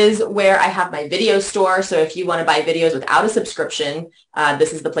is where I have my video store. So if you want to buy videos without a subscription,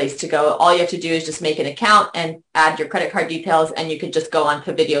 this is the place to go. All you have to do is just make an account and add your credit card details, and you can just go on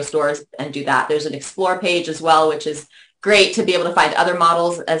to video stores and do that. There's an explore page as well, which is great to be able to find other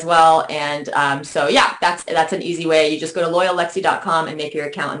models as well. And so yeah, that's an easy way. You just go to loyallexi.com and make your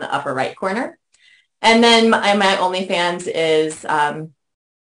account in the upper right corner. And then my OnlyFans is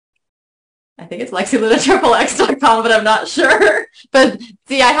I think it's LexiLuna.xx.com, but I'm not sure. But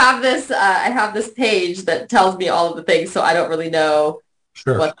see, I have this page that tells me all of the things, so I don't really know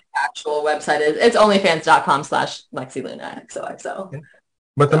what the actual website is. It's onlyfans.com/LexiLuna XOXO. Okay.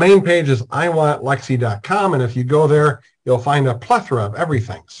 But the main page is iwantlexi.com, and if you go there, you'll find a plethora of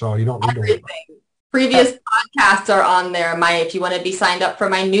everything. So you don't need to worry about it. Previous podcasts are on there. If you want to be signed up for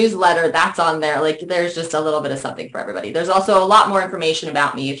my newsletter, that's on there. Like, there's just a little bit of something for everybody. There's also a lot more information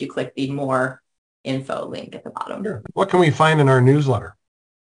about me if you click the more info link at the bottom. Sure. What can we find in our newsletter?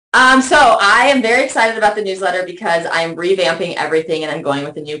 So I am very excited about the newsletter because I'm revamping everything and I'm going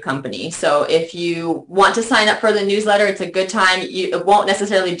with a new company. So if you want to sign up for the newsletter, it's a good time. It won't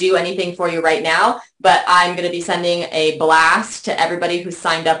necessarily do anything for you right now, but I'm going to be sending a blast to everybody who's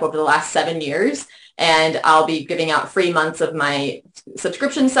signed up over the last 7 years. And I'll be giving out free months of my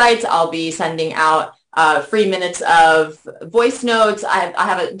subscription sites. I'll be sending out free minutes of voice notes. I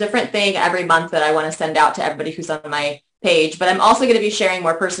have a different thing every month that I want to send out to everybody who's on my page. But I'm also going to be sharing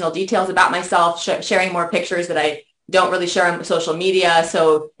more personal details about myself, sharing more pictures that I don't really share on social media.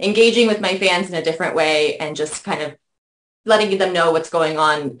 So engaging with my fans in a different way and just kind of letting them know what's going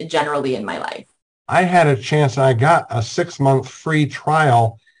on generally in my life. I had a chance. I got a 6-month free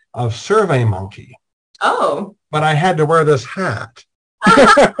trial of SurveyMonkey. Oh. But I had to wear this hat.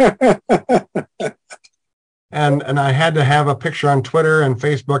 and I had to have a picture on Twitter and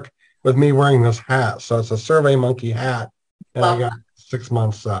Facebook with me wearing this hat. So it's a SurveyMonkey hat. And I got 6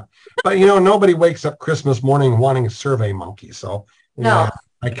 months. But, nobody wakes up Christmas morning wanting a SurveyMonkey. So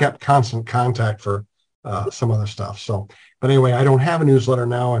I kept constant contact for some other stuff. So, but anyway, I don't have a newsletter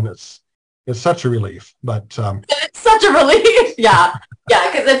now, and it's such a relief. But it's such a relief. Yeah,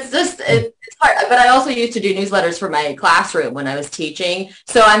 because it's hard. But I also used to do newsletters for my classroom when I was teaching,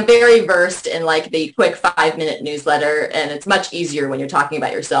 so I'm very versed in like the quick 5-minute newsletter, and it's much easier when you're talking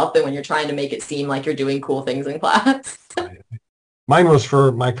about yourself than when you're trying to make it seem like you're doing cool things in class. Mine was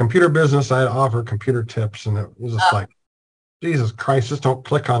for my computer business. I had offered computer tips, and it was just like, Jesus Christ, just don't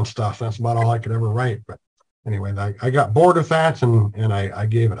click on stuff. That's about all I could ever write. But anyway, I got bored with that, and I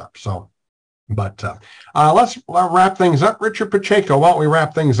gave it up. So. But let's wrap things up. Richard Pacheco, why don't we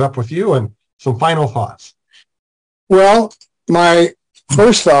wrap things up with you and some final thoughts? Well, my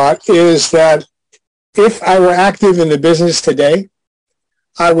first thought is that if I were active in the business today,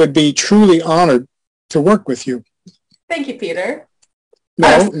 I would be truly honored to work with you. Thank you, Peter.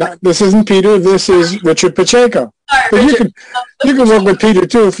 No, this isn't Peter. This is Richard Pacheco. Sorry, Richard. You can work with Peter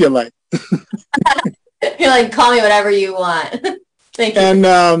too if you like. You're like, call me whatever you want. Thank you.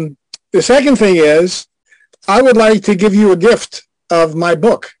 And the second thing is, I would like to give you a gift of my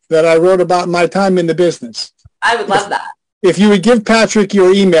book that I wrote about my time in the business. I would love that. If you would give Patrick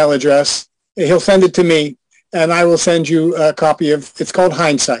your email address, he'll send it to me, and I will send you a copy of, it's called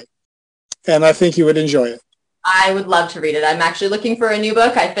Hindsight, and I think you would enjoy it. I would love to read it. I'm actually looking for a new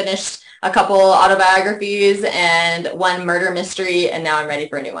book. I finished a couple autobiographies and one murder mystery, and now I'm ready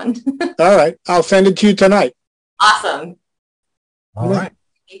for a new one. All right. I'll send it to you tonight. Awesome. All right.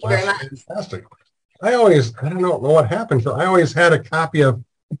 Thank you very much. Fantastic. I don't know what happened. So I always had a copy of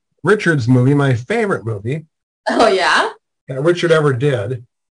Richard's movie, my favorite movie. Oh, yeah? That Richard ever did.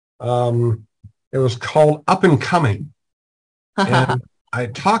 It was called Up and Coming. And I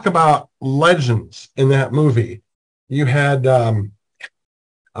talk about legends in that movie. You had a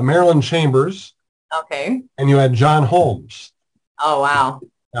Marilyn Chambers. Okay. And you had John Holmes. Oh, wow.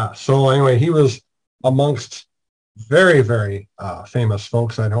 Yeah. So anyway, he was amongst very, very famous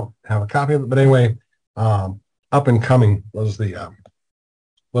folks. I don't have a copy of it, but anyway, Up and Coming was the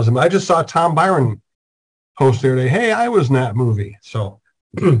was him. I just saw Tom Byron post the other day. Hey, I was in that movie. So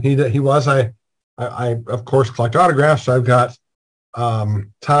he was. I of course collect autographs. So I've got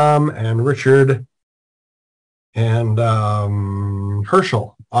Tom and Richard and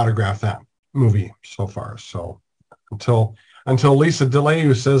Herschel autographed that movie so far. So until Lisa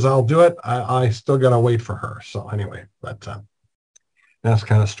DeLay says I'll do it, I still gotta wait for her. So anyway, but that's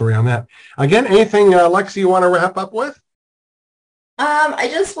kind of story on that. Again, anything Lexi you want to wrap up with? I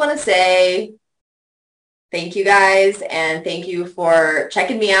just want to say thank you guys, and thank you for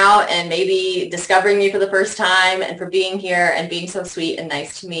checking me out and maybe discovering me for the first time, and for being here and being so sweet and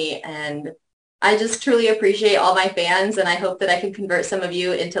nice to me. And I just truly appreciate all my fans, and I hope that I can convert some of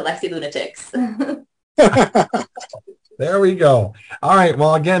you into Lexi lunatics. There we go. All right.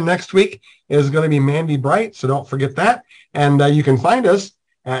 Well, again, next week is going to be Mandy Bright, so don't forget that. And you can find us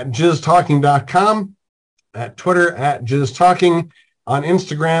at jizztalking.com, at Twitter at jizztalking, on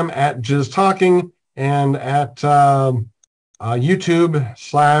Instagram at jizztalking, and at YouTube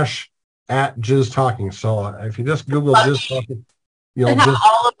 / at jizztalking. So if you just Google jizztalking, you'll have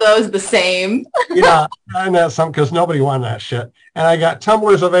all of those the same. Yeah, and that's some because nobody wanted that shit. And I got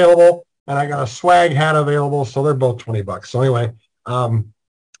tumblers available, and I got a swag hat available, so they're both $20. So anyway, I'm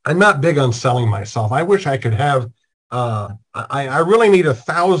not big on selling myself. I wish I could have. I really need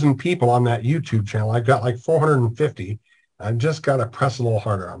 1,000 people on that YouTube channel. I've got like 450. I've just got to press a little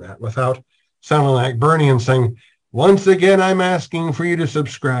harder on that without sounding like Bernie and saying, once again, I'm asking for you to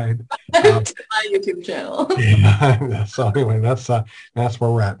subscribe to my YouTube channel. Yeah. So anyway, that's where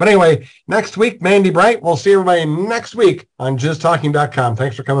we're at. But anyway, next week, Mandy Bright. We'll see everybody next week on jizztalking.com.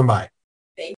 Thanks for coming by.